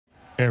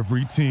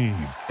Every team,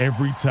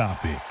 every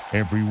topic,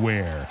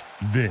 everywhere.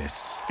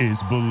 This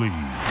is Believe.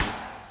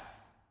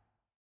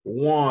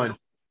 One.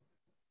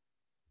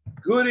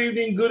 Good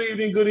evening, good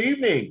evening, good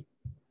evening.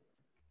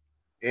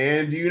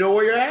 And do you know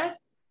where you're at?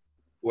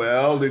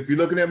 Well, if you're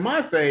looking at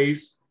my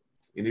face,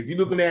 and if you're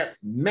looking at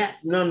Matt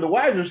None the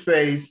Wiser's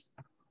face,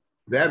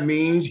 that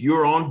means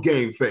you're on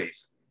Game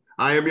Face.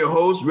 I am your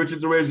host, Richard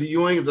Teresa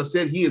Ewing. As I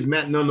said, he is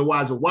Matt None the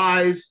Wiser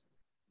Wise.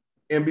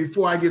 And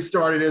before I get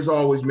started, as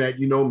always, Matt,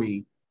 you know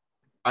me,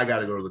 I got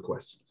to go to the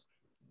questions.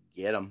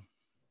 Get them.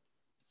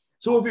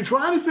 So if you're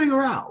trying to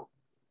figure out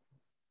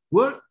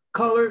what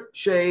color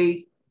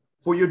shade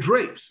for your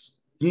drapes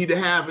you need to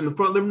have in the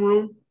front living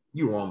room,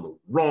 you're on the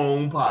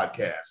wrong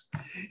podcast.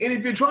 And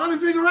if you're trying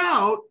to figure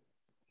out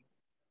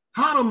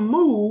how to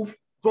move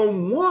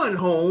from one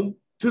home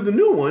to the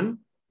new one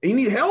and you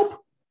need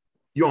help,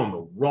 you're on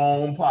the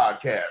wrong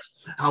podcast.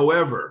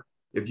 However,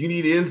 if you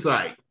need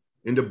insight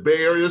into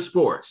Bay Area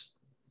sports,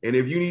 and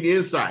if you need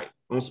insight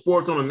on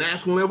sports on a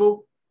national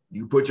level,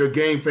 you put your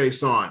Game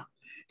Face on.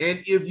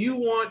 And if you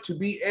want to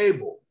be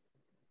able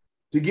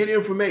to get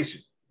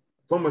information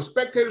from a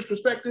spectator's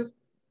perspective,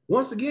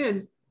 once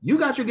again, you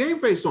got your Game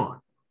Face on.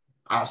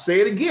 I'll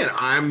say it again.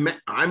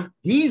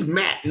 He's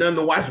Matt, none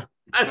the wiser.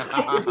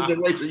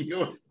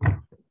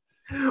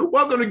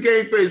 Welcome to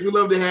Game Face. We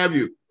love to have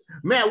you.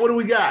 Matt, what do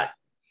we got?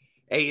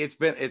 Hey, it's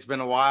been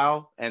a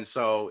while, and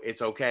so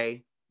it's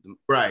okay.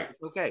 Right.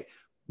 It's okay.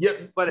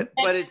 Yep. But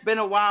it's been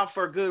a while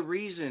for a good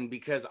reason,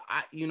 because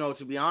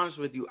to be honest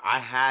with you, I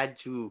had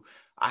to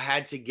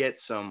get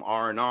some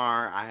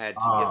R&R. I had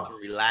to get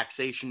some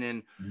relaxation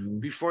in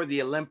before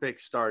the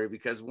Olympics started,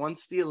 because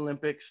once the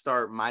Olympics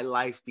start, my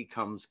life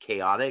becomes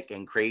chaotic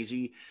and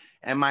crazy.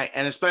 And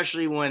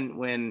especially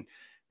when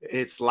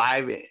it's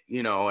live,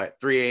 at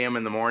 3 a.m.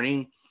 in the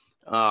morning,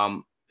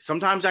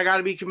 sometimes I got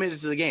to be committed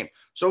to the game.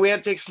 So we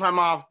had to take some time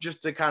off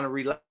just to kind of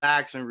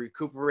relax and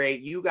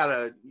recuperate. You got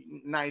a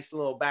nice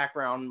little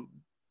background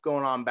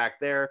going on back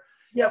there.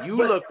 Yeah, you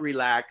look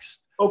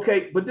relaxed.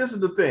 Okay, but this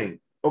is the thing.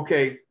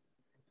 Okay.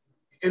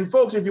 And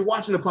folks, if you're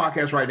watching the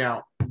podcast right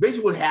now,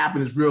 basically what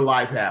happened is real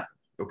life happened.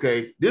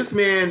 Okay. This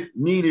man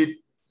needed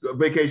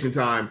vacation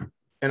time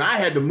and I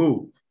had to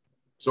move.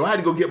 So I had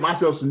to go get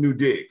myself some new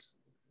digs.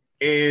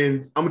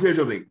 And I'm gonna tell you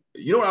something.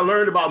 You know what I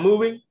learned about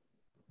moving?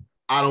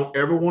 I don't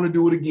ever want to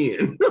do it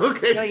again.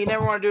 Okay. No, you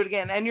never want to do it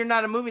again. And you're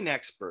not a moving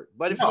expert.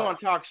 But if you want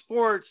to talk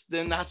sports,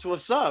 then that's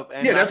what's up.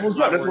 And yeah, that's what's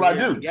up. That's what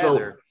I do.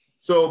 Together.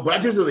 But I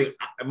tell you something,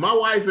 my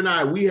wife and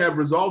I, we have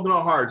resolved in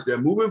our hearts that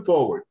moving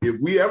forward, if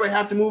we ever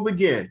have to move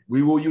again,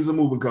 we will use a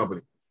moving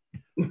company.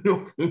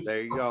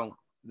 There you go.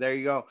 There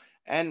you go.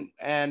 And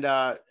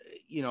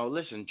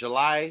listen,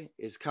 July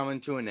is coming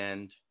to an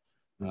end.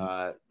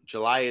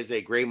 July is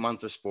a great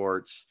month of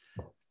sports,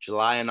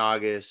 July and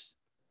August.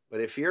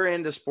 But if you're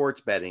into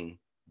sports betting,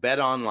 Bet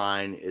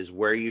Online is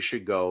where you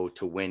should go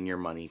to win your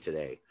money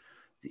today.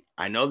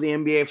 I know the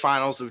NBA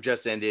Finals have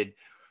just ended.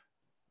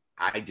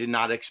 I did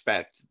not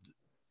expect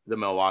the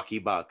Milwaukee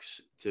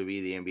Bucks to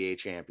be the NBA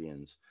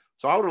champions.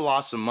 So I would have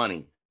lost some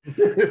money,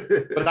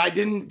 but I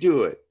didn't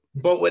do it.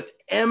 But with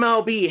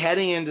MLB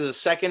heading into the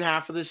second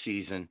half of the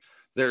season,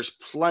 there's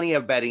plenty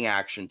of betting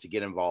action to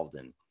get involved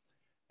in.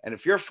 And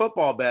if you're a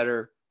football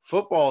bettor,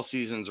 football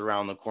season's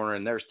around the corner,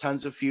 and there's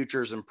tons of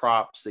futures and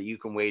props that you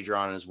can wager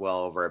on as well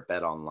over at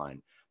Bet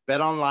Online. Bet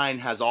Online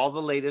has all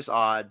the latest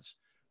odds,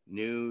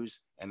 news,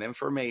 and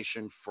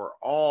information for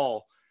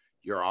all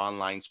your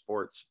online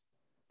sports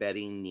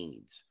betting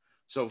needs.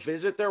 So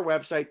visit their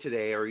website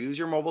today or use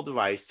your mobile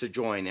device to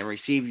join and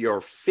receive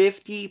your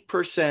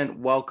 50%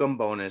 welcome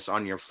bonus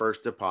on your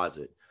first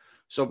deposit.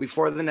 So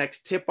before the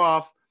next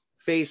tip-off,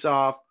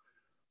 face-off,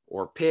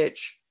 or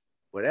pitch,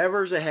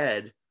 whatever's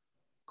ahead,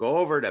 go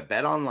over to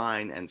Bet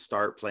Online and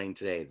start playing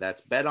today.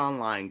 That's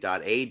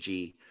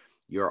betonline.ag,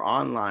 your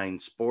online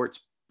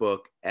sportsbook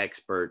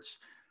experts.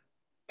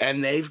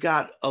 And they've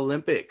got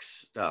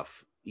Olympics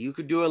stuff. You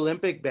could do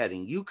Olympic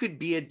betting. You could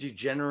be a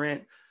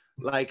degenerate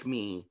like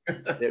me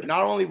that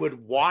not only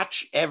would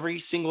watch every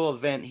single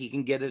event he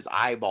can get his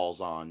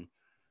eyeballs on,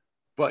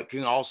 but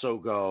can also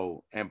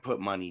go and put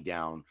money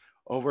down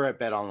over at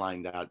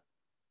betonline.ag.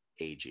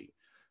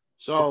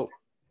 So,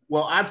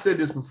 well, I've said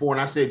this before,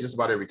 and I say it just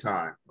about every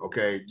time,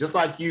 okay? Just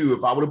like you,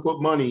 if I would have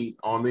put money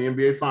on the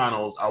NBA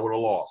Finals, I would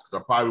have lost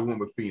because I probably went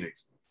with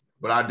Phoenix.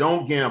 But I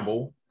don't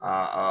gamble,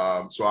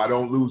 so I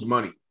don't lose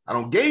money. I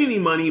don't gain any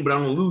money, but I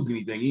don't lose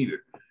anything either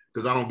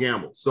because I don't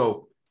gamble.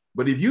 So,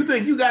 but if you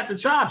think you got the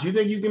chops, you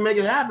think you can make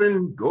it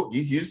happen, go.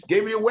 You just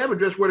gave me your web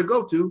address where to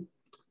go to.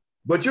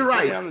 But you're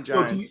right.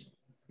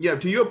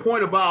 To your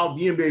point about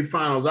the NBA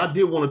Finals, I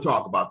did want to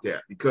talk about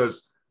that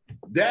because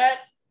that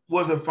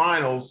was a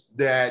finals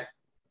that,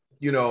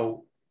 you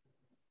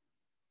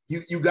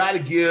got to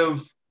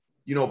give,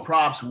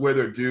 props where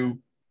they're due.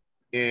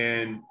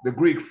 And the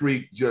Greek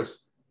Freak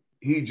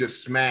he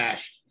just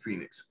smashed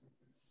Phoenix.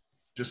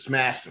 Just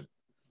smashed them.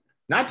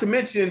 Not to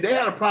mention they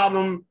had a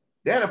problem.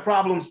 They had a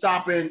problem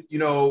stopping,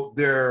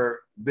 their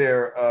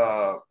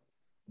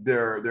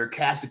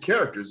cast of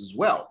characters as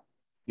well.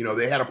 You know,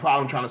 they had a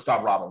problem trying to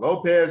stop Robert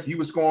Lopez. He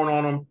was scoring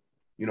on them.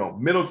 You know,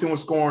 Middleton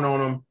was scoring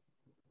on them.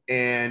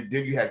 And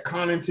then you had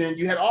Connaughton.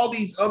 You had all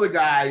these other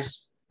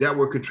guys that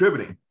were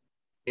contributing.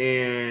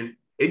 And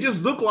it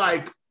just looked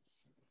like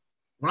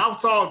when I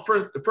saw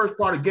the first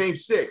part of Game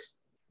 6,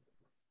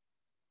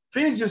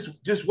 Phoenix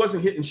just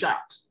wasn't hitting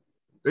shots.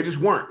 They just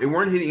weren't. They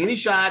weren't hitting any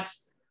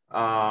shots.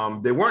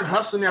 They weren't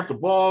hustling after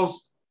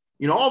balls.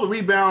 You know, all the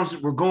rebounds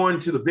were going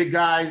to the big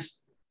guys.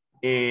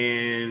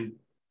 And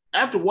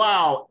after a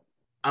while,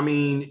 I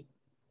mean,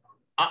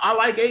 I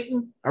like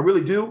Ayton. I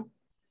really do.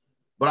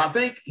 But I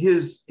think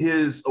his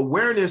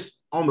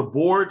awareness on the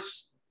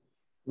boards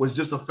was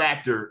just a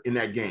factor in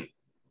that game.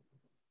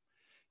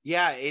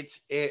 Yeah,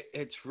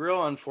 it's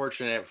real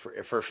unfortunate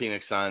for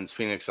Phoenix Suns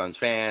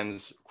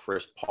fans,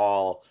 Chris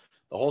Paul,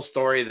 the whole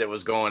story that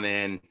was going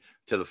in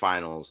to the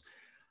finals.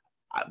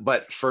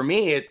 But for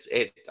me,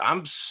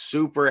 I'm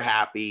super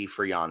happy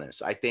for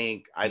Giannis. I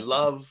think I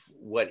love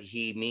what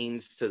he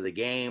means to the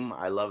game.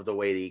 I love the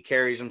way that he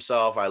carries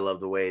himself. I love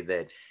the way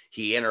that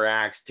he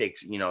interacts,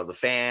 takes, you know, the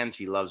fans.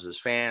 He loves his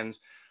fans.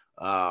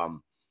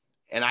 And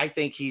I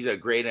think he's a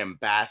great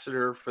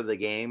ambassador for the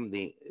game,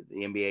 the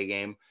NBA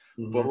game.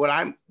 Mm-hmm.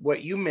 But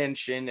what you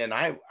mentioned and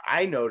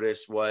I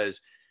noticed was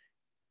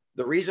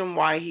the reason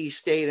why he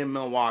stayed in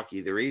Milwaukee,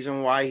 the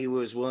reason why he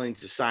was willing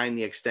to sign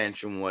the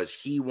extension was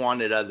he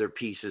wanted other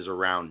pieces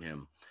around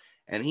him.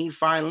 And he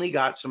finally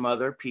got some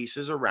other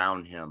pieces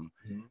around him.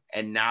 Mm-hmm.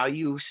 And now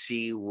you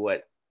see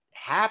what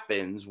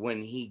happens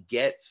when he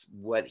gets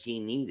what he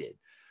needed.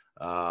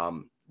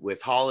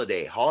 With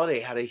Holiday. Holiday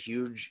had a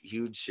huge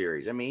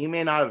series. I mean, he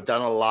may not have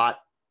done a lot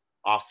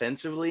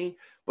offensively,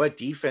 but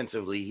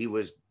defensively, he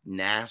was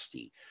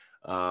nasty.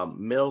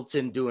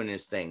 Middleton doing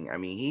his thing. I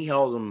mean, he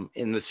held him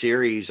in the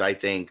series, I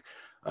think,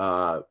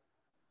 for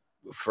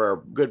a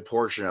good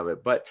portion of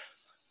it. But,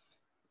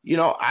 you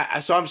know,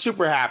 so I'm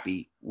super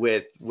happy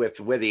with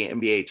where the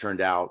NBA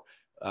turned out,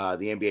 the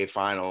NBA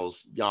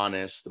Finals,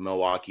 Giannis, the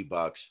Milwaukee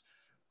Bucks.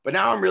 But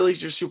now I'm really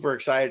just super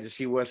excited to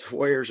see what the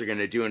Warriors are going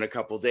to do in a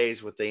couple of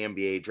days with the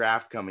NBA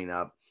draft coming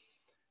up.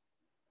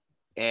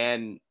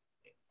 And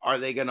are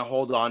they going to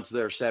hold on to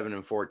their 7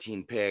 and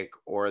 14 pick,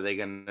 or are they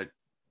going to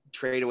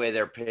trade away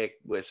their pick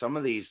with some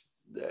of these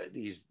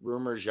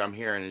rumors I'm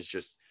hearing is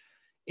just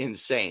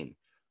insane.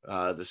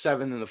 The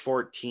 7 and the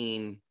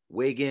 14,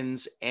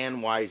 Wiggins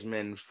and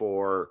Wiseman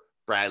for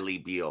Bradley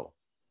Beal.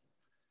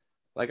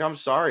 Like, I'm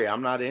sorry,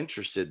 I'm not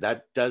interested.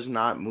 That does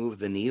not move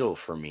the needle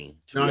for me.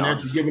 No,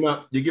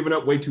 you're giving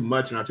up way too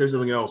much. And I'll tell you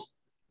something else.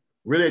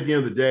 Really, at the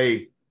end of the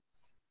day,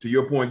 to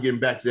your point,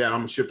 getting back to that, I'm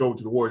going to shift over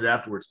to the Warriors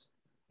afterwards.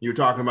 You're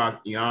talking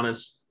about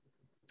Giannis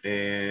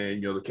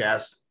and, you know, the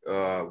cast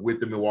with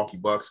the Milwaukee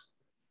Bucks.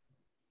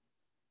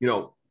 You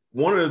know,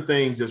 one of the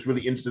things that's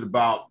really interesting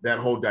about that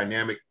whole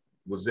dynamic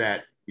was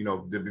that, you know,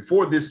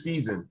 before this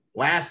season,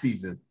 last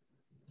season,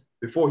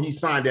 before he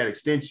signed that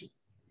extension,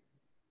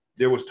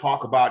 there was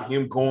talk about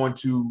him going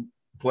to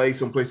play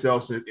someplace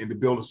else and to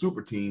build a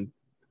super team.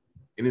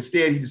 And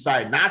instead, he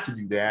decided not to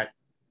do that,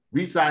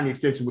 re-signed the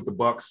extension with the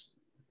Bucks,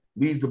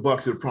 leads the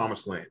Bucks to the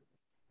promised land.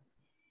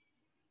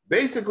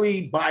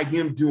 Basically, by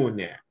him doing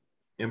that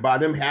and by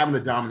them having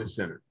a dominant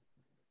center,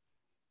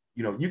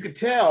 you know, you could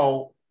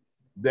tell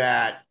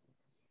that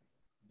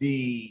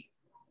the,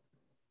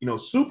 you know,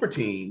 super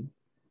team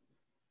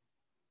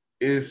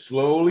is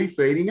slowly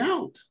fading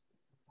out.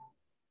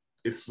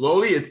 It's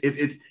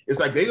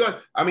like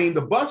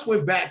the Bucks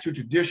went back to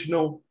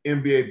traditional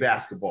NBA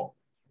basketball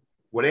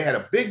where they had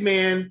a big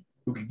man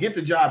who could get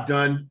the job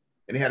done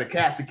and they had a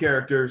cast of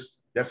characters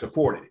that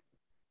supported it.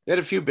 They had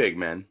a few big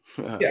men.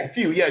 Yeah, a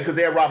few, yeah, because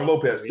they had Robert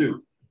Lopez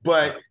too.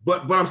 But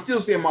I'm still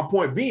saying my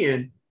point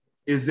being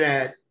is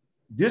that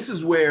this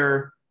is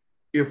where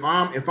if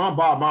I'm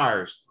Bob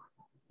Myers,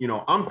 you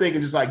know, I'm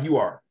thinking just like you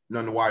are,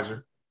 none the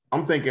wiser.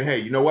 I'm thinking, hey,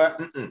 you know what?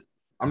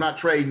 I'm not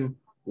trading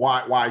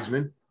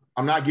Wiseman.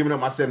 I'm not giving up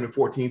my 7 and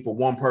 14 for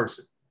one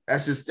person.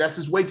 That's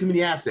just way too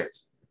many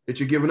assets that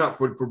you're giving up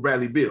for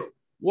Bradley Beal.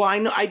 Well,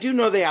 I do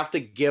know they have to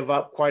give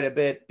up quite a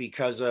bit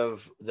because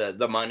of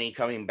the money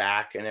coming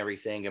back and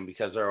everything, and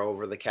because they're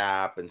over the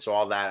cap and so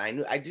all that.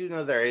 I do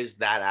know there is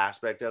that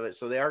aspect of it.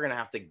 So they are going to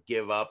have to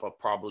give up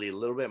probably a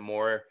little bit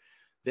more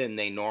than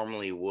they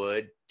normally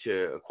would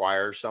to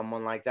acquire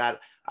someone like that.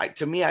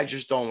 To me, I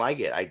just don't like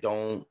it. I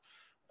don't.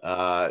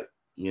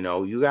 You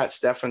know, you got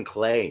Stephen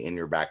Clay in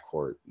your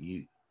backcourt.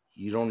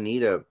 You don't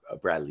need a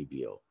Bradley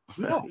Beal.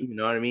 No. You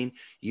know what I mean?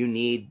 You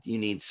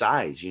need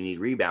size, you need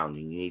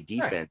rebounding, you need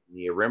defense, right.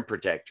 You need a rim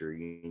protector,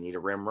 you need a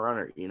rim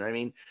runner. You know what I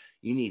mean?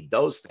 You need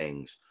those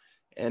things.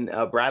 And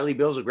Bradley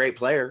Beal's a great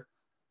player.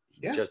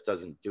 He just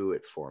doesn't do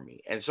it for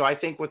me. And so I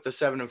think with the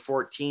 7 and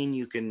 14,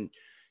 you can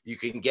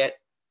get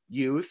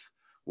youth,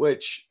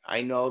 which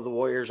I know the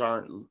Warriors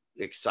aren't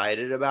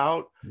excited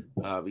about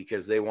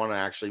because they want to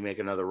actually make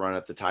another run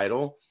at the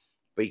title.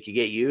 But you could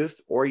get youth,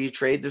 or you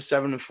trade the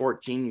 7 and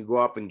 14. You go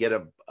up and get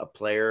a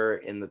player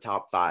in the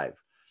top 5.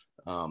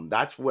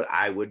 That's what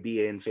I would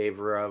be in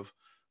favor of,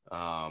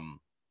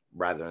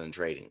 rather than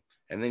trading.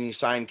 And then you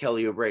sign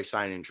Kelly Oubre,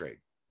 sign and trade.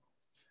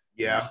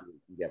 Yeah. See what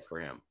you get for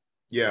him.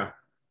 Yeah.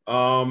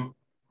 Gonna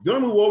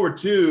move over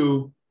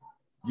to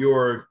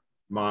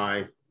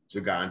my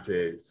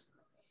Gigantes.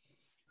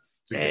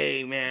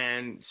 Hey,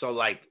 man. So,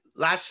 like,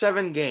 last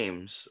 7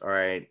 games, all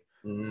right,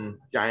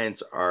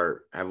 Giants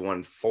have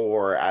won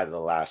 4 out of the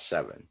last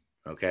 7,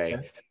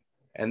 okay?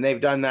 And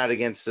they've done that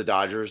against the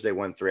Dodgers. They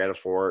won 3 out of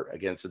 4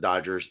 against the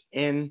Dodgers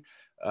in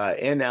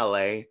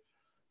LA.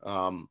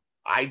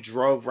 I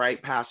drove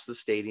right past the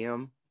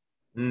stadium,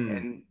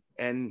 and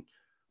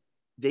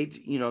they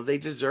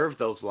deserve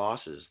those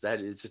losses. That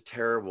it's a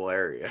terrible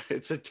area.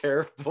 It's a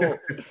terrible.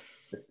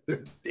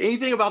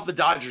 Anything about the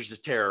Dodgers is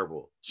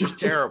terrible. It's just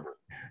terrible.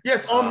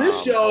 Yes, on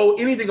this show,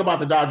 anything about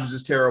the Dodgers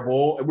is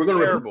terrible. And we're going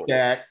to repeat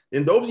that.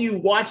 And those of you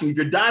watching, if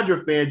you're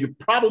Dodger fans, you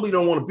probably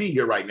don't want to be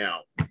here right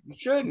now. You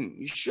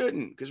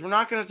shouldn't, because we're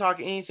not going to talk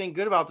anything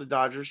good about the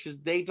Dodgers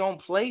because they don't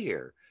play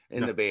here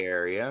in the Bay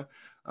Area.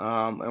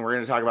 And we're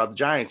going to talk about the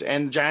Giants.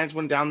 And the Giants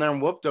went down there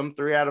and whooped them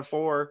 3 out of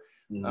 4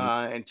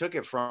 and took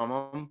it from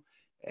them.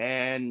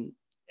 And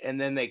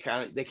then they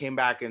came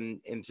back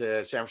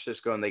into San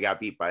Francisco and they got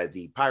beat by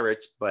the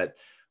Pirates. But,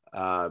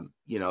 that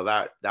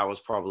was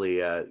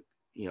probably,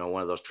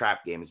 one of those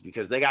trap games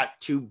because they got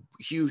 2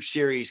 huge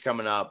series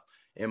coming up,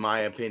 in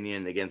my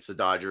opinion, against the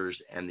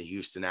Dodgers and the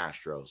Houston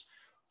Astros.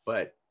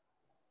 But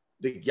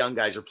the young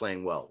guys are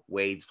playing well.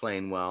 Wade's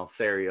playing well.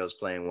 Therio's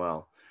playing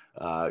well.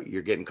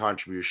 You're getting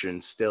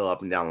contributions still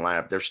up and down the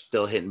lineup. They're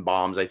still hitting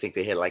bombs. I think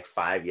they hit like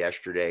 5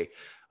 yesterday.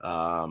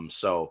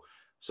 So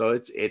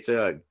it's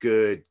a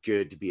good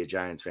to be a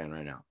Giants fan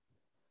right now.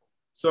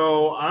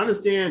 So I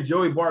understand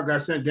Joey Bart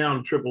got sent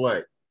down to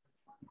AAA.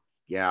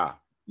 Yeah.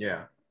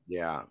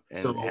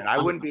 And I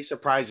wouldn't be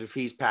surprised if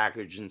he's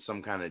packaged in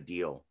some kind of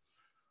deal.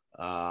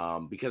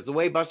 Because the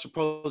way Buster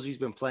Posey's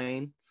been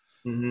playing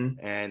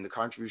and the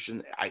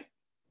contribution,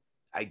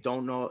 I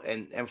don't know.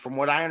 And from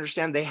what I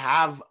understand, they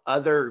have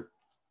other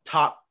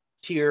top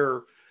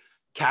tier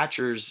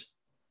catchers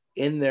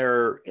in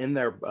their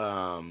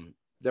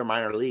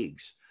minor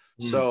leagues.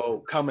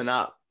 So coming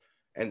up.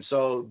 And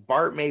so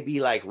Bart may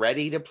be like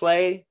ready to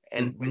play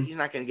but he's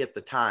not going to get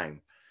the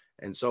time.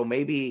 And so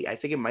I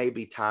think it might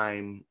be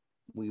time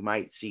we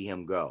might see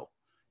him go.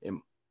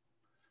 And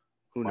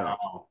who knows?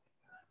 Wow.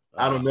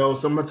 I don't know.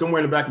 Somewhere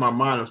in the back of my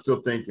mind, I'm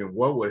still thinking,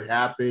 what would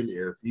happen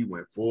if he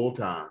went full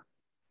time?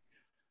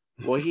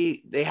 Well,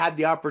 they had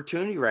the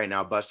opportunity right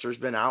now. Buster's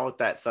been out with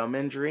that thumb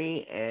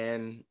injury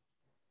and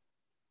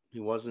he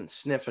wasn't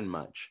sniffing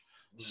much.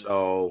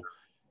 So,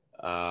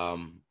 I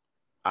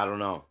don't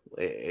know.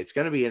 It's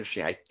going to be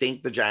interesting. I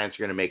think the Giants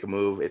are going to make a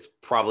move. It's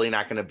probably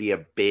not going to be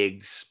a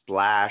big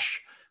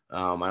splash.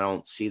 I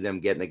don't see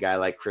them getting a guy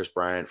like Chris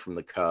Bryant from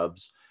the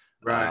Cubs.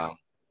 Right.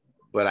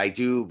 But I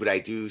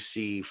do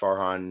see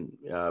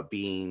Farhan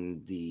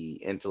being the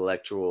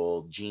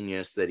intellectual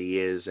genius that he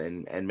is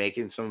and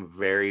making some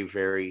very,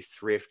 very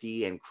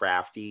thrifty and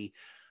crafty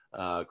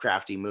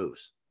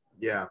moves.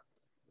 Yeah.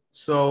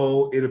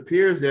 So it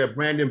appears that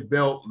Brandon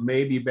Belt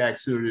may be back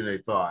sooner than they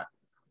thought.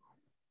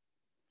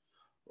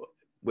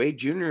 Wade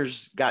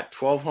Jr.'s got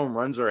 12 home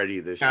runs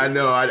already this year. I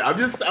know. I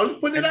was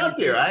putting it out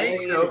there.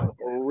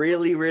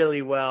 Really,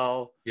 really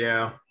well.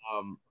 Yeah.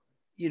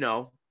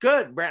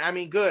 Good.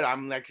 Good.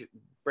 I'm like,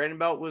 Brandon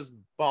Belt was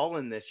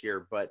balling this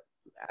year, but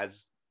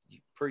as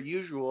per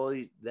usual,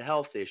 the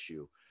health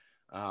issue.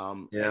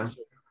 So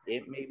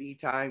it may be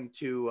time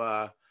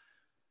to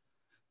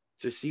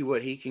see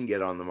what he can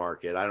get on the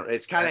market.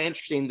 It's kind of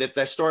interesting that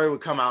the story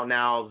would come out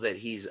now that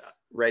he's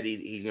ready.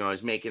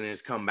 He's making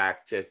his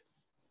comeback to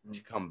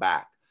come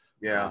back.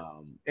 Yeah.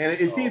 And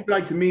it seems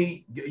like to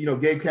me,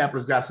 Gabe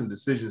Kapler's got some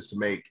decisions to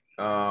make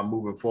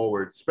moving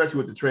forward, especially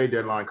with the trade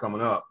deadline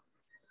coming up.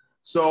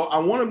 So I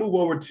want to move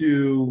over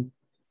to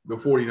the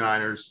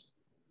 49ers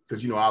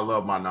because, I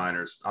love my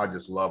Niners. I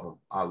just love them.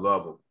 I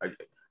love them.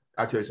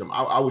 I tell you something.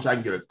 I wish I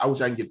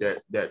can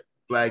get that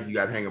flag you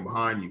got hanging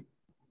behind you.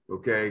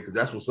 Okay. Because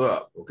that's what's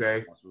up.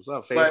 Okay. That's what's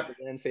up.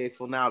 Faithful and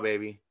faithful now,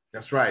 baby.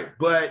 That's right.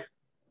 But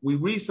we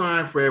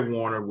re-signed Fred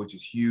Warner, which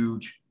is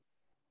huge.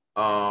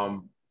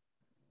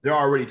 They're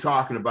already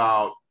talking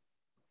about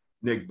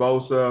Nick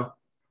Bosa.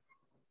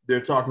 They're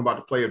talking about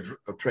the play of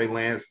Trey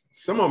Lance.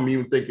 Some of them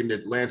even thinking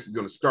that Lance is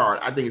going to start.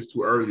 I think it's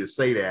too early to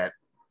say that.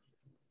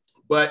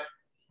 But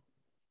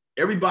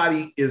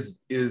everybody is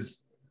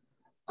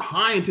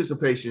high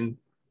anticipation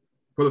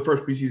for the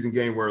first preseason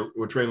game where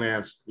Trey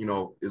Lance,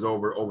 is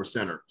over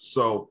center.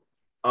 So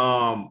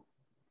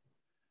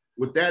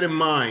with that in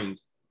mind,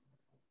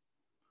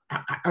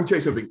 I'm telling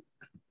you something.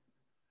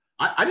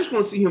 I just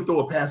want to see him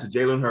throw a pass to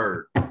Jalen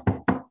Hurd.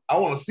 I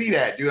want to see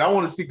that, dude. I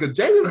want to see because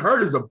Jalen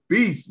Hurd is a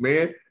beast,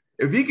 man.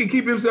 If he can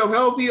keep himself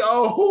healthy,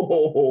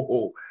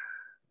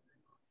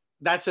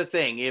 that's the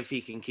thing. If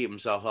he can keep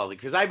himself healthy,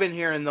 because I've been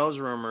hearing those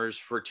rumors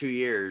for 2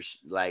 years.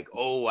 Like,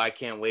 I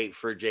can't wait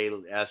for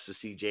us to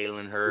see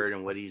Jalen Hurd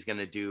and what he's going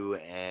to do,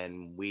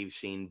 and we've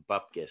seen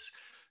Bupkis.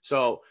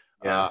 So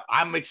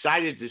I'm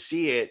excited to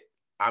see it.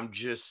 I'm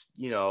just,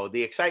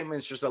 the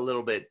excitement's just a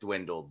little bit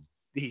dwindled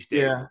these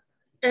days. Yeah.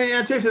 And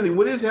I tell you something,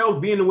 with his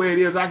health being the way it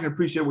is, I can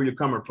appreciate where you're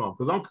coming from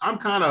because I'm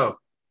kind of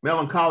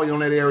melancholy on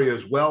that area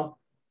as well.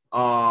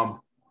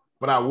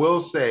 But I will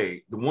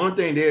say the one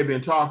thing they have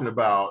been talking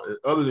about,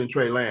 other than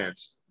Trey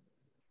Lance,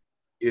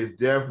 is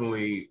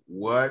definitely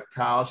what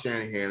Kyle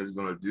Shanahan is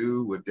going to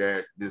do with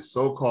this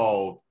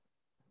so-called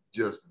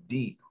just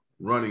deep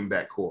running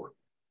back core.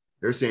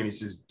 They're saying it's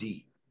just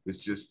deep. It's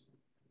just,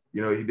 he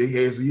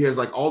has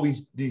like all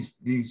these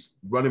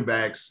running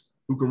backs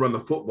who can run the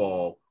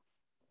football,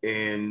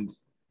 and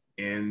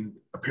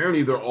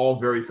apparently they're all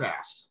very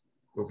fast.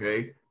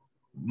 Okay.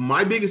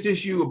 My biggest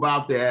issue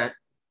about that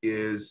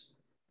is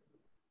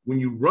when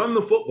you run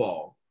the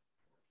football,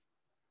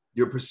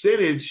 your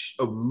percentage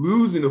of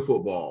losing the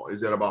football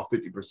is at about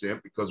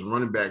 50% because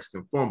running backs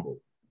can fumble.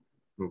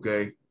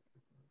 Okay.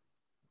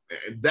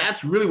 And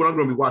that's really what I'm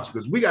going to be watching,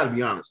 because we got to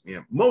be honest,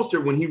 man.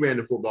 Mostert, when he ran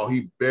the football,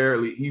 he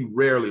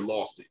rarely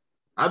lost it.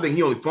 I think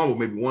he only fumbled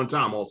maybe one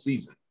time all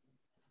season.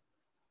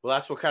 Well,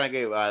 that's what kind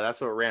of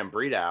that's what ran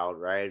Breida out,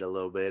 right? A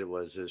little bit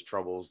was his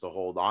troubles to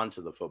hold on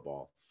to the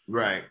football.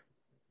 Right.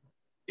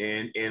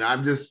 And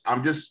I'm just,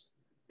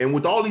 and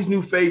with all these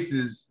new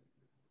faces,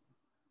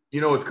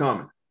 it's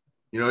coming.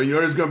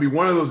 There's going to be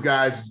one of those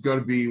guys who's going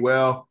to be,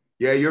 well,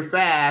 yeah, you're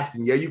fast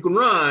and yeah, you can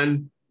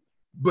run,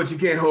 but you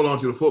can't hold on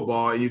to the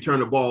football, and you turn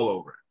the ball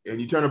over.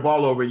 And you turn the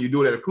ball over, and you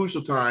do it at a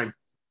crucial time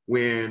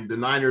when the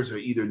Niners are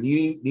either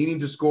needing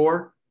to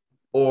score,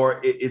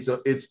 or it's a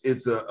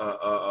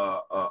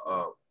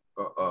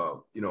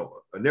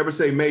never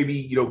say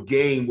maybe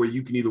game where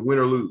you can either win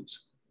or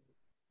lose.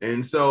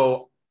 And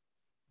so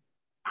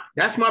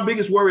that's my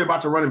biggest worry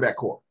about the running back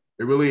core.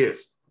 It really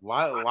is.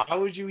 Why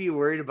would you be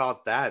worried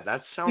about that?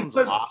 That sounds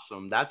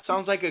awesome. That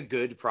sounds like a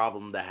good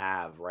problem to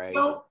have, right?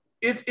 Well,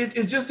 it's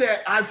just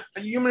that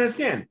you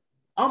understand.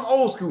 I'm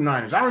old school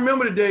Niners. I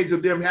remember the days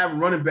of them having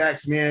running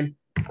backs, man,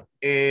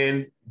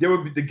 and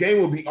the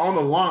game would be on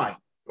the line,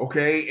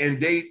 okay?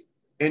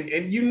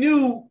 And you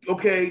knew,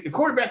 okay, the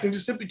quarterback can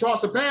just simply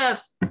toss a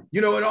pass,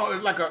 and all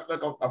like a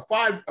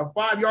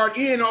 5-yard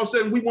in, all of a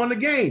sudden we won the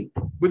game.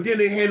 But then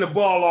they hand the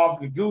ball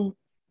off, and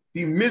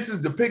he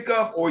misses the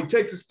pickup, or he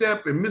takes a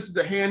step and misses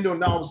the handle,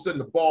 and all of a sudden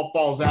the ball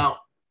falls out.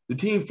 The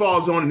team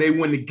falls on, and they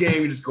win the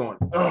game. You're just going,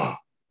 ugh.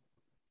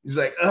 He's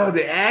like, oh,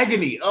 the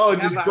agony. Oh,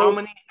 just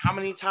how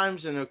many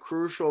times in a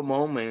crucial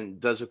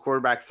moment does a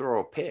quarterback throw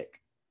a pick?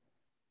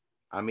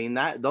 I mean,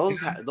 those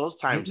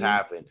times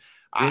happen.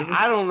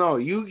 I don't know.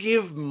 You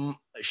give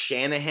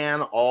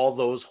Shanahan all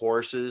those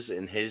horses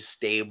in his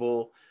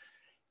stable,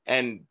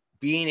 and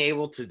being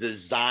able to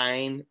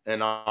design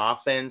an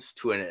offense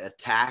to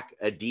attack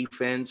a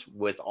defense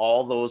with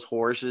all those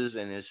horses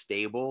in his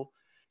stable.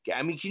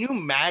 I mean, can you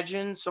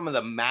imagine some of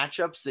the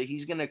matchups that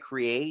he's going to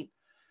create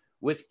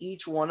with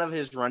each one of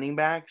his running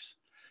backs?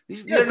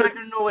 They're not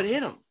going to know what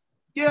hit him.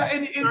 Yeah,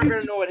 and they're not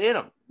going to know what hit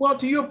him. Well,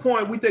 to your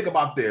point, we think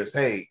about this.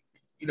 Hey,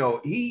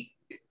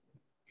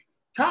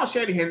 Kyle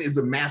Shanahan is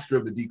the master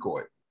of the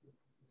decoy.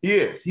 He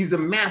is. He's the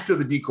master of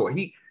the decoy.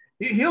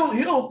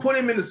 He'll put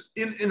him in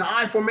the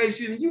I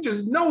formation, and you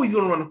just know he's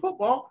going to run the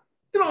football.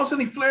 Then all of a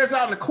sudden he flares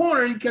out in the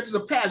corner and he catches a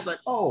pass. Like,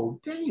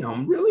 oh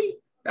damn, really?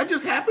 That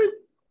just happened?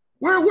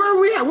 Where are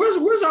we at?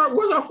 Where's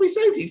our free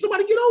safety?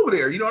 Somebody get over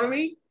there. You know what I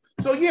mean?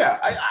 So yeah,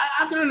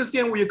 I can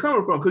understand where you're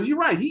coming from, because you're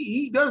right.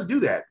 He does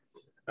do that.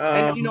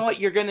 And you know what?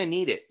 You're going to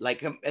need it.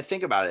 Like,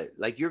 think about it.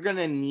 Like, you're going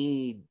to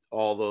need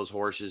all those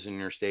horses in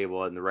your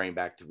stable in the running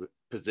back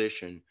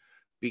position,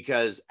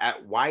 because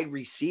at wide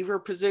receiver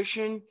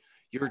position,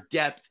 your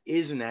depth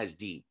isn't as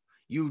deep.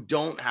 You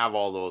don't have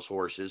all those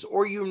horses,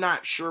 or you're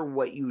not sure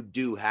what you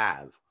do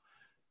have.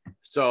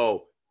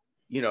 So,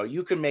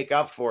 you can make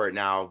up for it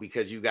now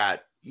because you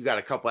got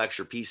a couple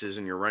extra pieces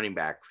in your running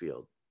back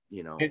field,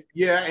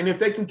 And if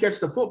they can catch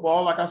the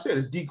football, like I said,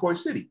 it's decoy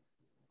city.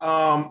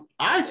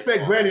 I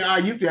expect Brandon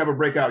Ayuk to have a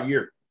breakout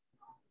year.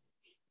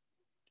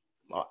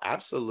 Well,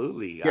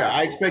 absolutely. Yeah,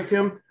 I expect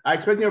him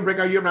to break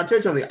out year. But I'll tell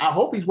you something. I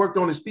hope he's worked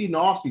on his speed in the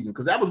offseason,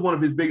 because that was one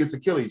of his biggest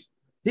Achilles.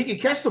 He could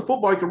catch the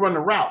football, he could run the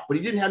route, but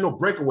he didn't have no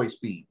breakaway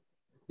speed.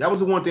 That was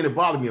the one thing that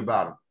bothered me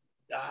about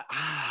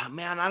him.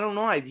 Man, I don't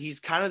know. He's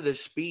kind of the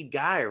speed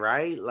guy,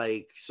 right?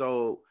 Like,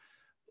 so,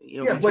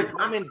 but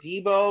him and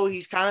Debo,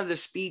 he's kind of the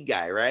speed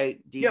guy, right?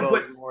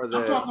 Debo is more the.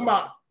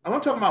 I'm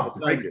talking about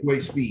breakaway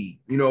speed.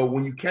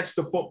 When you catch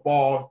the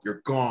football,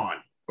 you're gone.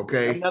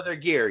 Okay. Another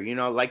gear,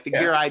 like the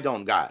gear I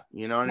don't got.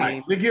 You know what I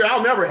mean? The gear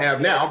I'll never have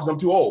now because I'm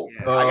too old.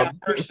 Yeah, I got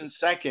first and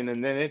second,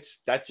 and then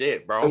that's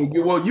it, bro.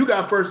 Well, you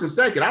got first and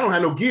second. I don't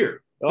have no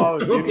gear. Oh,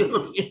 dude.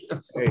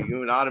 Hey,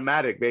 you're an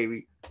automatic,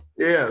 baby.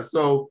 Yeah.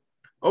 So,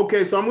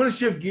 okay. So I'm going to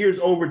shift gears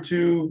over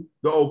to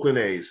the Oakland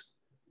A's.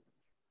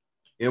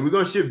 And we're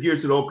going to shift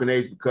gears to the Oakland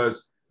A's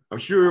because I'm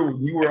sure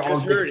you were. I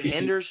just heard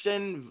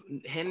Henderson,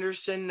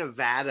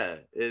 Nevada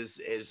is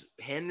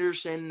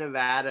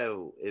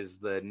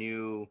the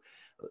new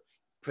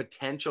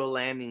potential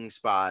landing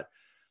spot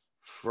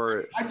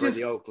for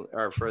the Oakland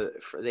or for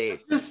the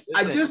A's.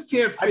 I just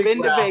can't. I've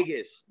been to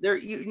Vegas.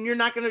 You're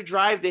not going to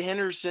drive to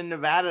Henderson,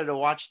 Nevada to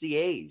watch the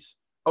A's.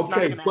 It's not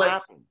going to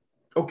happen.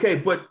 Okay,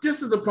 but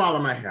this is the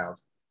problem I have.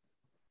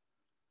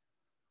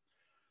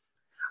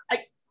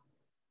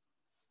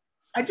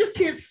 I just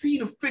can't see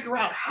to figure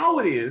out how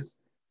it is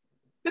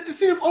that the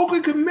city of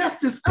Oakland could mess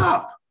this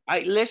up.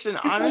 I listened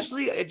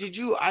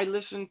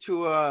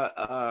to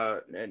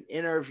an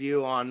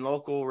interview on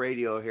local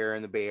radio here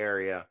in the Bay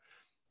Area,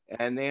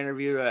 and they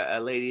interviewed a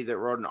lady that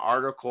wrote an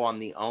article on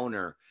the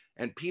owner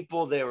and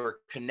people that were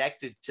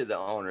connected to the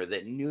owner,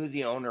 that knew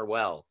the owner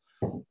well,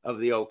 of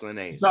the Oakland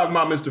A's. Talking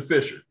about Mr.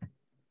 Fisher.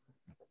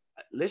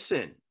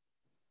 Listen,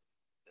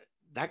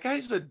 that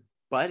guy's a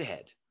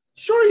butthead.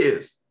 Sure he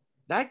is.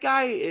 That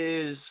guy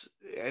is,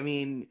 I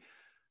mean,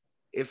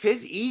 if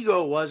his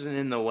ego wasn't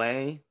in the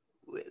way,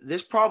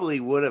 this probably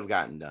would have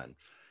gotten done.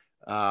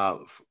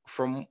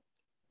 From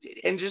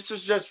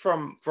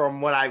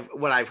what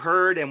I've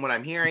heard and what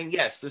I'm hearing,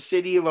 yes, the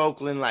city of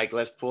Oakland, like,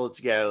 let's pull it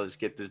together, let's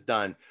get this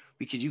done,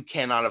 because you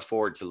cannot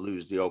afford to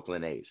lose the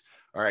Oakland A's.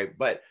 All right.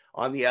 But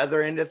on the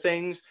other end of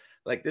things,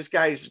 like, this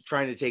guy's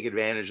trying to take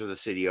advantage of the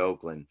city of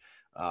Oakland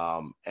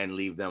and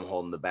leave them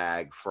holding the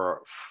bag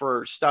for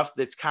stuff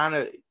that's kind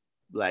of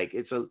like,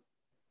 it's a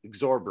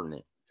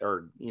exorbitant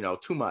or,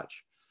 too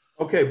much.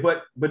 Okay.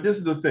 But this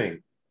is the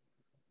thing.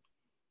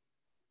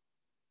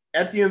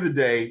 At the end of the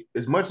day,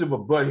 as much of a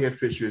butthead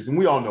Fisher is, and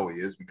we all know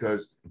he is,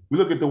 because we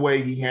look at the way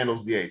he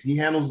handles the A's. He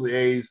handles the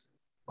A's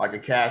like a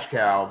cash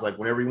cow. It's like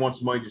whenever he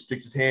wants money, just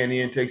sticks his hand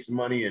in, takes the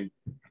money, and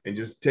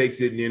just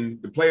takes it. And then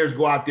the players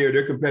go out there,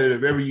 they're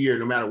competitive every year,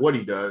 no matter what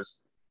he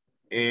does.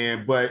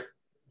 But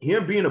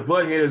him being a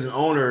butthead as an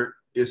owner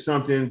is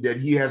something that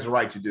he has a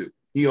right to do.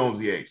 He owns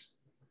the A's.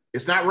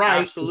 It's not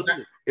right.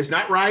 Absolutely. It's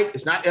not right.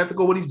 It's not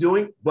ethical what he's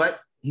doing, but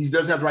he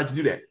does have the right to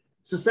do that.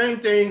 It's the same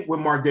thing with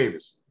Mark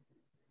Davis.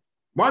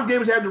 Mark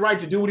Davis had the right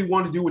to do what he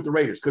wanted to do with the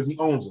Raiders because he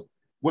owns them.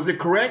 Was it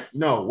correct?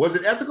 No. Was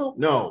it ethical?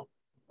 No.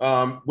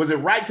 Was it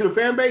right to the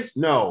fan base?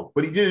 No.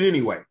 But he did it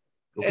anyway.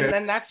 Okay? And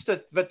then that's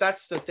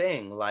the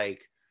thing.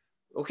 Like,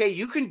 okay,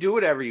 you can do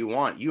whatever you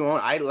want.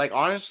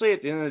 Honestly,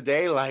 at the end of the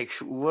day, like,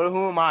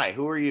 who am I?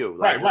 Who are you?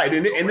 Like, right.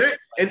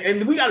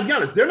 And we got to be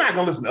honest, they're not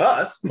going to listen to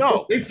us.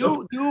 No,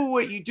 do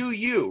what you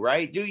do,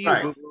 right? Do you,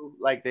 right. Boo-boo,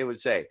 like they would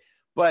say.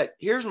 But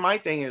here's my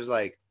thing is,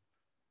 like,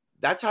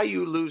 that's how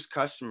you lose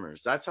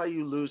customers. That's how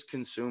you lose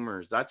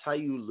consumers. That's how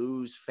you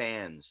lose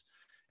fans.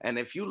 And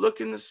if you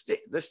look in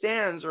the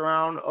stands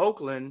around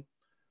Oakland,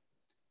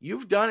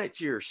 you've done it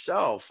to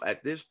yourself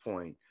at this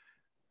point.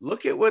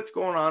 Look at what's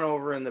going on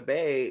over in the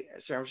Bay.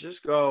 San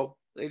Francisco,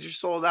 they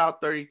just sold out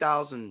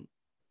 30,000,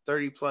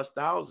 30 plus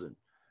thousand,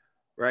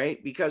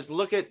 right? Because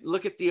look at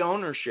the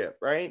ownership,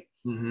 right?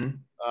 Mm-hmm.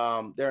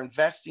 They're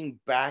investing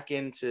back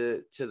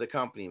into the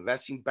company,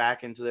 investing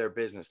back into their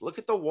business. Look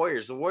at the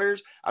Warriors.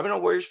 I've been a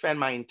Warriors fan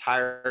my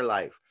entire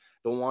life.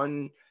 The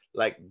one,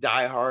 like,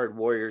 diehard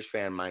Warriors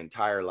fan my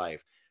entire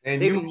life. And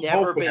they've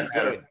never been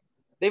good.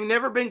 They've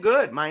never been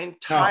good my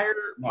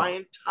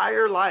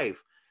entire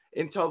life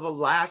until the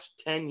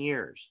last 10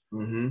 years.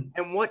 Mm-hmm.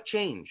 And what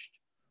changed?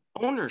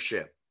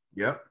 Ownership.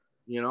 Yep.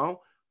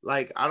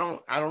 Like, I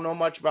don't know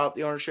much about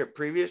the ownership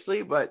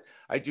previously, but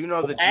I do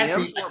know the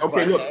GMs. GMs.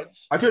 Okay, look,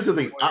 I tell you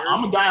something.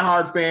 I'm a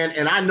diehard fan,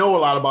 and I know a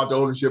lot about the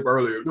ownership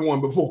earlier, the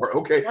one before.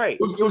 Okay, right?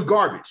 It was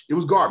garbage. It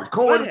was garbage.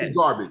 Cohen was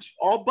garbage.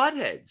 All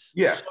buttheads.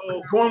 Yeah,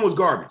 Cohen was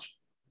garbage.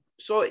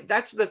 So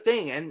that's the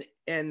thing,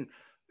 and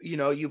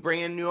you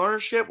bring in new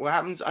ownership. What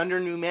happens under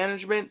new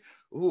management?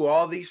 Ooh,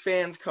 all these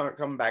fans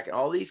come back, and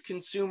all these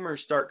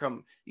consumers start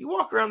coming. You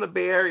walk around the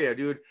Bay Area,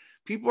 dude.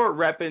 People are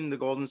repping the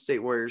Golden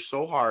State Warriors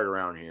so hard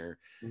around here.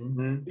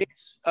 Mm-hmm.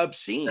 It's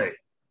obscene. Hey,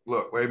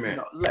 look, wait a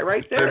minute.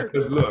 Right there.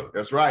 Look,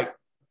 that's right.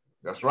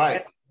 That's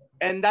right.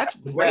 And that's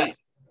great.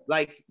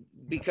 Like,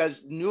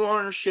 because new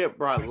ownership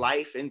brought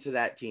life into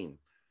that team.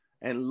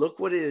 And look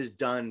what it has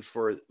done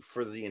for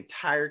the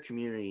entire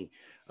community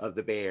of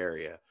the Bay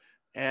Area.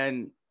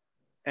 And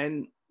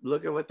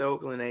look at what the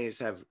Oakland A's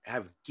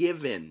have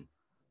given.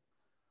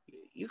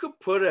 You could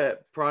put a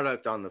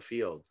product on the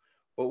field,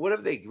 but what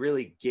have they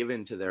really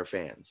given to their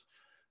fans?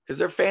 Because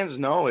their fans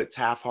know it's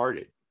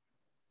half-hearted.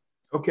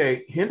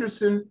 Okay,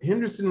 Henderson,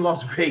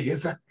 Las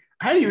Vegas. I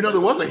didn't even know there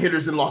was a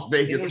Henderson, Las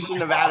Vegas. Henderson,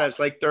 Nevada is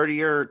like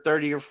 30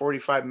 or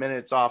 45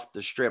 minutes off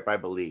the strip, I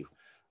believe.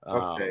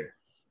 Okay.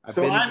 I've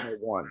been there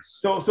once.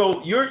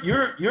 So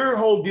your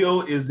whole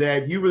deal is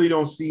that you really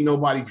don't see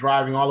nobody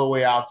driving all the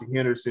way out to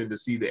Henderson to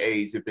see the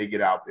A's if they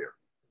get out there.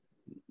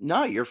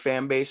 No, your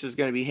fan base is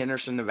going to be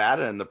Henderson,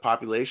 Nevada, and the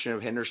population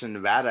of Henderson,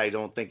 Nevada, I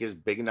don't think is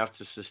big enough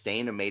to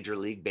sustain a Major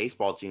League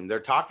Baseball team. They're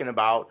talking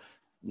about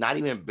not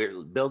even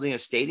building a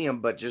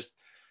stadium, but just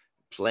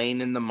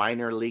playing in the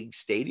minor league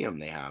stadium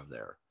they have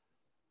there.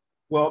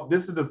 Well,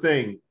 this is the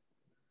thing.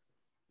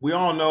 We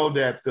all know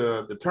that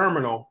the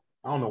terminal,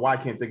 I don't know why I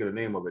can't think of the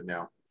name of it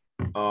now.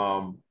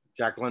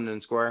 Jack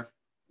London Square.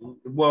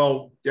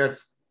 Well,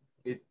 that's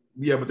it.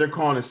 Yeah, but they're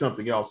calling it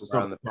something else. It's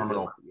something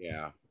terminal.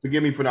 Yeah.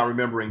 Forgive me for not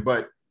remembering,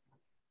 but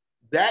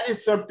that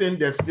is something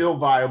that's still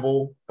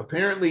viable.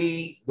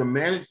 Apparently,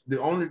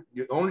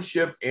 the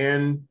ownership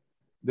and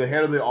the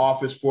head of the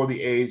office for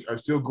the A's are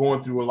still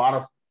going through a lot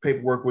of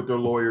paperwork with their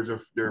lawyers.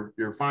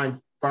 They're fine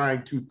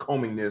tooth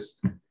combing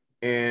this,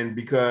 and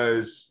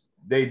because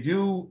they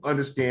do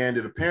understand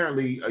that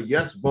apparently a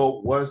yes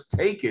vote was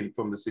taken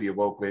from the city of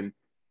Oakland,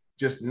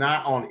 just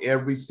not on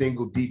every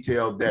single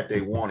detail that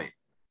they wanted.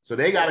 So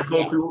they got to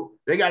go through.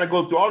 They got to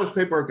go through all this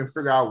paperwork and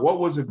figure out what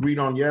was agreed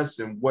on yes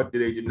and what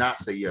they did not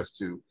say yes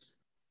to.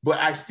 But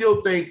I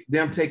still think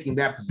them taking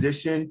that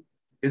position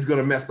is going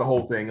to mess the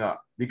whole thing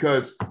up,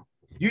 because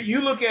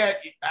you look at,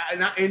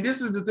 and this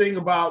is the thing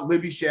about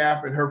Libby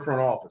Schaaf and her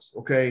front office,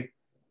 okay?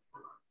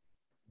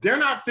 They're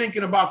not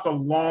thinking about the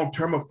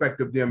long-term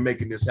effect of them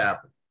making this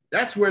happen.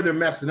 That's where they're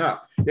messing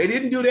up. They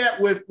didn't do that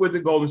with the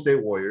Golden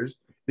State Warriors.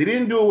 They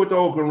didn't do it with the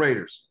Oakland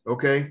Raiders,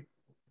 okay?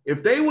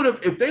 If they would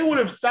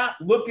have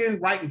stopped looking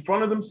right in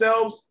front of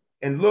themselves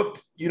and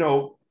looked,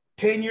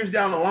 10 years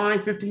down the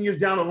line, 15 years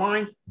down the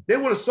line, they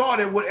would have saw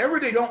that whatever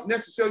they don't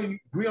necessarily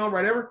agree on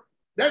right ever,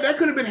 that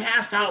could have been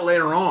hashed out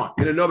later on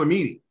in another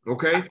meeting.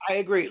 Okay. I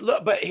agree.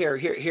 Look, but here,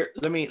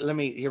 let me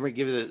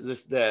give you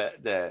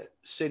the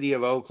city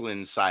of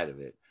Oakland side of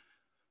it.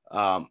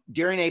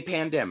 During a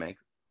pandemic,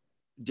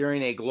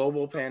 during a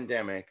global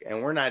pandemic,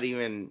 and we're not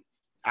even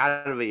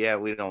out of it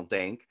yet, we don't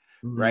think,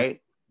 right?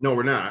 No,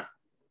 we're not.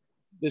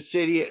 The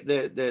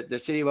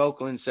city of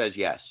Oakland says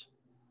yes.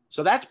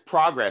 So that's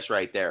progress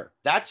right there.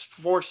 That's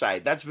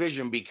foresight. That's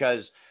vision,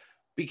 because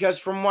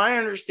from my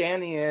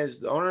understanding is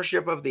the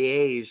ownership of the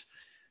A's,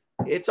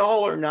 it's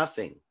all or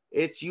nothing.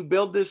 It's you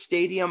build this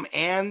stadium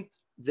and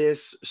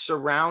this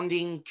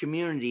surrounding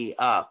community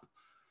up,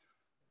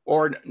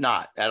 or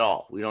not at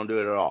all. We don't do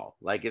it at all.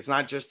 Like, it's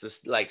not just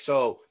this,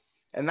 so,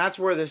 and that's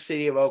where the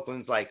city of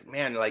Oakland's like,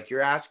 man,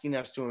 you're asking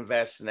us to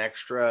invest an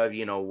extra,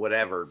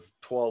 whatever,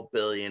 12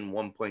 billion,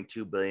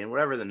 1.2 billion,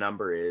 whatever the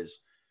number is,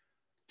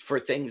 for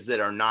things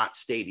that are not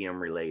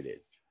stadium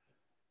related.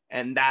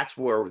 And that's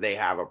where they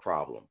have a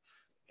problem.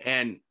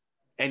 And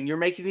you're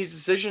making these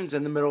decisions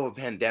in the middle of a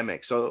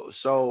pandemic.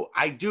 So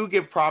I do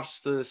give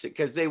props to this,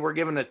 because they were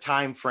given a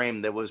time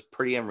frame that was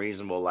pretty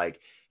unreasonable. Like,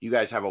 you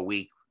guys have a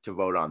week to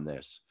vote on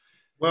this.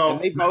 Well,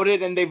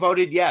 and they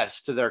voted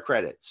yes, to their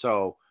credit.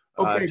 So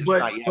okay, just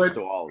not yes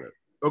to all of it.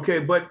 Okay,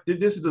 but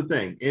this is the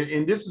thing,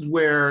 and this is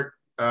where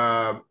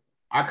I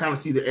kind of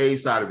see the A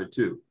side of it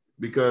too,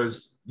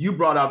 because you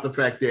brought out the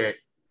fact that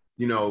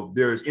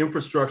there's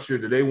infrastructure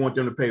that they want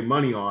them to pay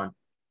money on.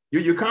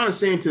 You're kind of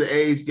saying to the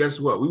A's, guess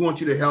what? We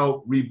want you to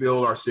help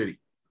rebuild our city.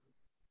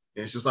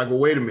 And it's just like, well,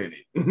 wait a minute.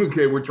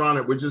 Okay, we're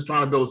just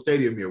trying to build a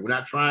stadium here. We're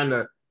not trying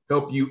to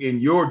help you in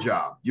your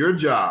job. Your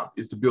job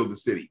is to build the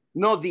city.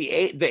 No, the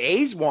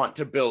A's want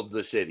to build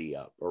the city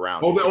up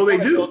around. They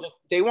do.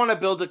 They want to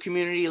build a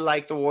community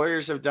like the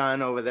Warriors have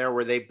done over there,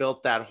 where they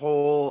built that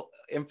whole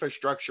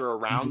infrastructure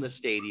around the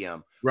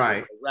stadium,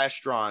 right? The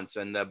restaurants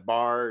and the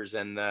bars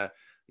and the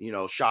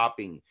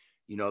shopping.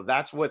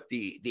 That's what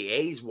the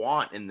A's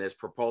want in this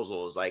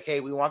proposal, is like, hey,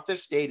 we want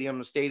this stadium.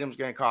 The stadium's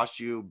going to cost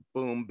you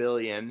boom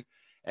billion.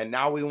 And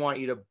now we want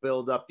you to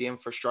build up the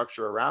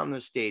infrastructure around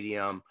the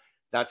stadium.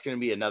 That's going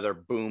to be another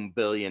boom $1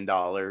 billion.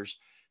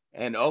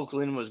 And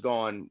Oakland was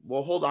going,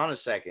 well, hold on a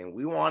second.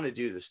 We want to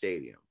do the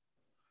stadium,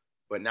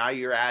 but now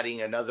you're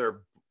adding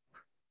another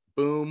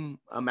boom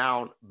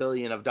amount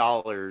billion of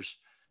dollars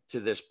to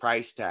this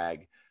price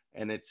tag.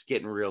 And it's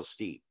getting real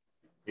steep.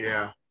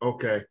 Yeah.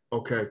 Okay.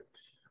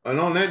 And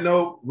on that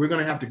note, we're going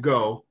to have to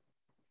go,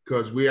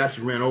 because we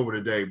actually ran over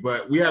today,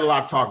 but we had a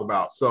lot to talk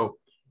about. So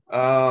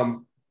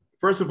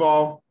first of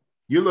all,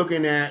 you're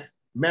looking at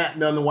Matt,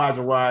 none the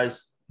wiser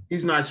wise.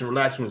 He's nice and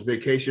relaxed from his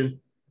vacation.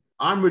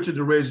 I'm Richard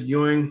DeRez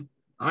Ewing.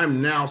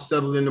 I'm now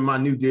settled into my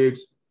new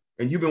digs,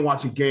 and you've been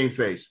watching Game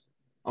Face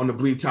on the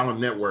Bleed Talent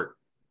Network.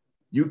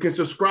 You can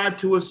subscribe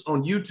to us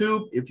on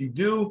YouTube. If you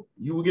do,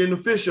 you will get an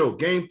official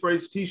Game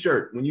Face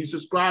t-shirt. When you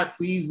subscribe,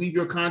 please leave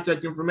your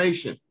contact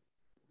information.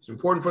 It's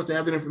important for us to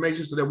have that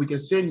information so that we can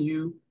send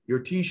you your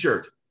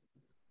t-shirt.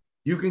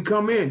 You can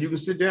come in, you can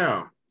sit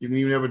down, you can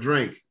even have a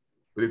drink.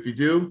 But if you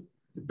do,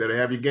 you better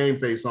have your Game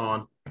Face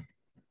on.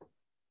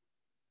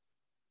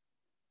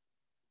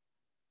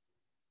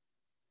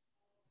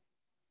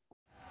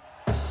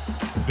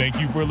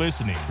 Thank you for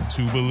listening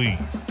to Believe.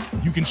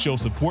 You can show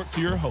support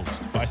to your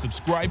host by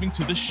subscribing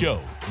to the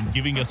show and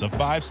giving us a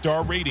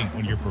 5-star rating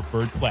on your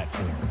preferred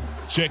platform.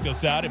 Check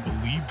us out at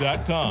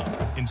Believe.com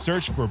and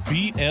search for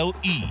BLEAV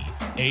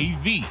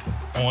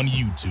on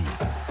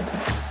YouTube.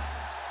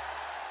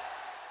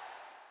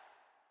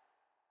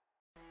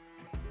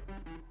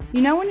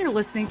 You know when you're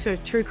listening to a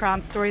true crime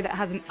story that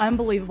has an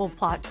unbelievable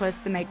plot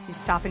twist that makes you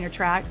stop in your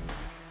tracks?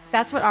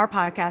 That's what our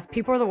podcast,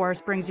 People Are the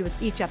Worst, brings you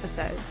with each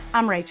episode.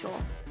 I'm Rachel.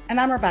 And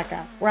I'm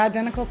Rebecca. We're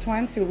identical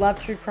twins who love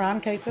true crime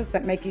cases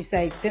that make you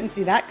say, didn't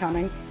see that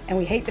coming, and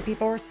we hate the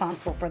people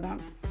responsible for them.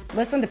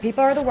 Listen to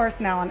People Are the Worst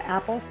now on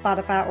Apple,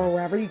 Spotify, or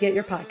wherever you get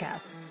your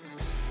podcasts.